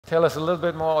tell us a little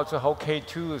bit more also how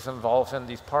K2 is involved in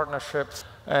these partnerships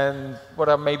and what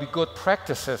are maybe good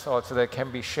practices also that can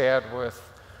be shared with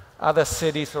other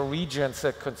cities or regions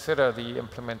that consider the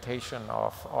implementation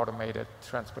of automated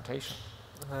transportation.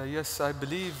 Yes, I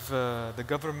believe the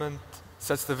government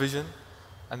sets the vision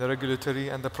and the regulatory,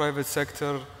 and the private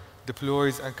sector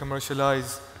deploys and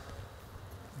commercialize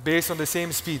based on the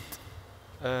same speed.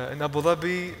 In Abu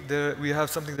Dhabi, we have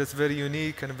something that's very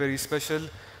unique and very special.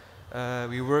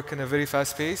 We work in a very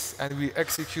fast pace and we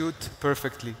execute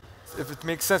perfectly. If it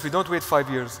makes sense, we don't wait 5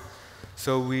 years.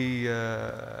 So we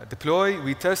deploy,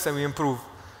 we test, and we improve.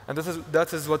 And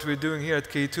that is what we're doing here at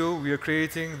K2. We are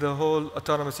creating the whole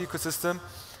autonomous ecosystem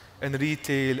in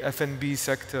retail, F&B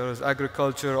sectors,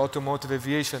 agriculture, automotive,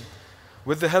 aviation,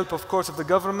 with the help, of course, of the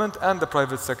government and the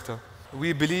private sector.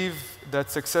 We believe that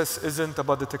success isn't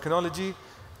about the technology,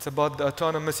 it's about the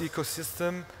autonomous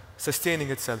ecosystem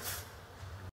sustaining itself.